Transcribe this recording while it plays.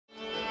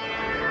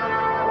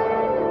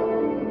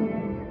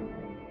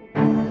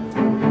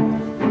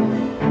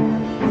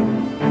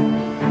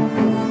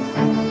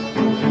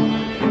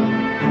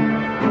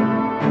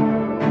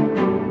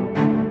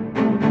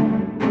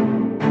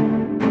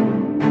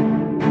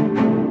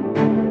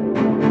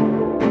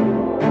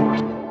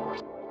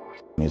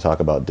talk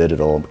about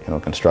digital,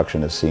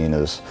 construction is seen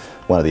as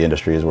one of the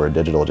industries where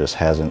digital just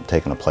hasn't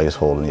taken a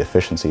placehold and the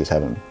efficiencies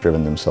haven't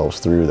driven themselves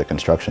through the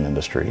construction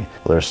industry.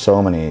 Well, there's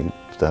so many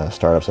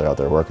startups that are out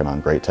there working on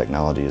great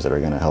technologies that are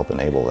going to help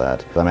enable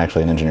that. I'm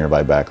actually an engineer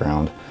by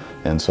background,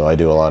 and so I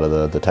do a lot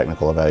of the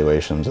technical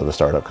evaluations of the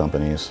startup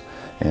companies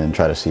and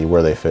try to see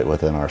where they fit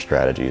within our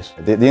strategies.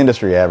 The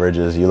industry average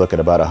is you look at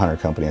about 100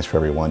 companies for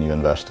every one you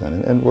invest in,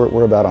 and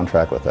we're about on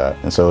track with that.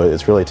 And so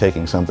it's really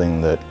taking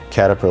something that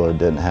Caterpillar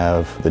didn't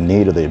have the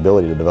need or the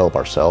ability to develop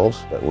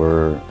ourselves, but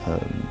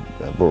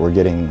we're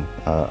getting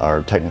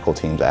our technical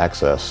teams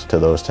access to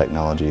those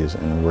technologies,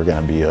 and we're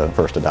going to be a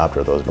first adopter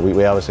of those.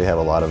 We obviously have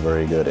a lot of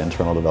very good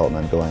internal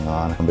development going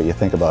on, but you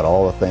think about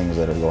all the things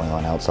that are going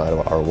on outside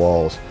of our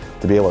walls,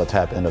 to be able to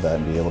tap into that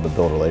and be able to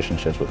build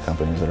relationships with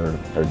companies that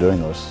are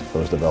doing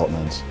those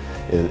developments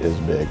is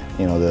big.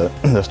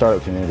 The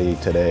startup community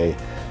today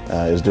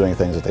is doing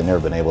things that they've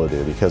never been able to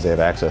do because they have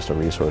access to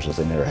resources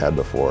they never had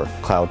before.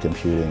 Cloud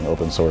computing,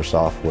 open source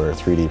software,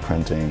 3D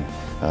printing,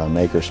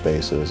 maker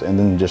spaces, and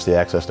then just the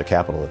access to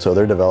capital. So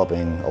they're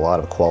developing a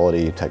lot of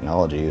quality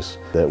technologies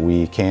that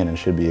we can and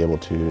should be able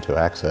to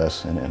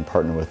access and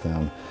partner with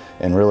them.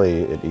 And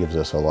really, it gives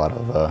us a lot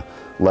of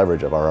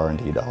leverage of our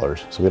R&D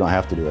dollars. So we don't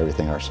have to do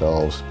everything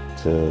ourselves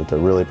to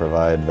really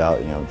provide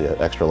value, the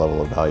extra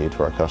level of value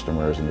to our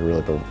customers and to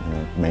really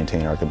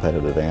maintain our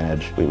competitive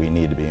advantage. We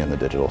need to be in the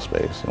digital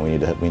space, and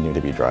we need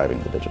to be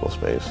driving the digital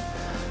space.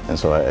 And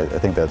so I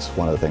think that's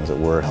one of the things that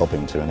we're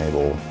helping to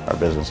enable our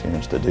business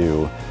units to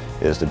do,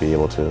 is to be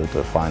able to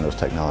find those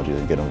technologies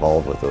and get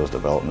involved with those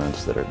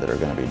developments that are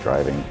going to be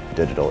driving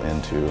digital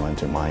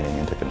into mining,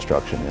 into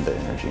construction, into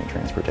energy and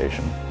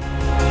transportation.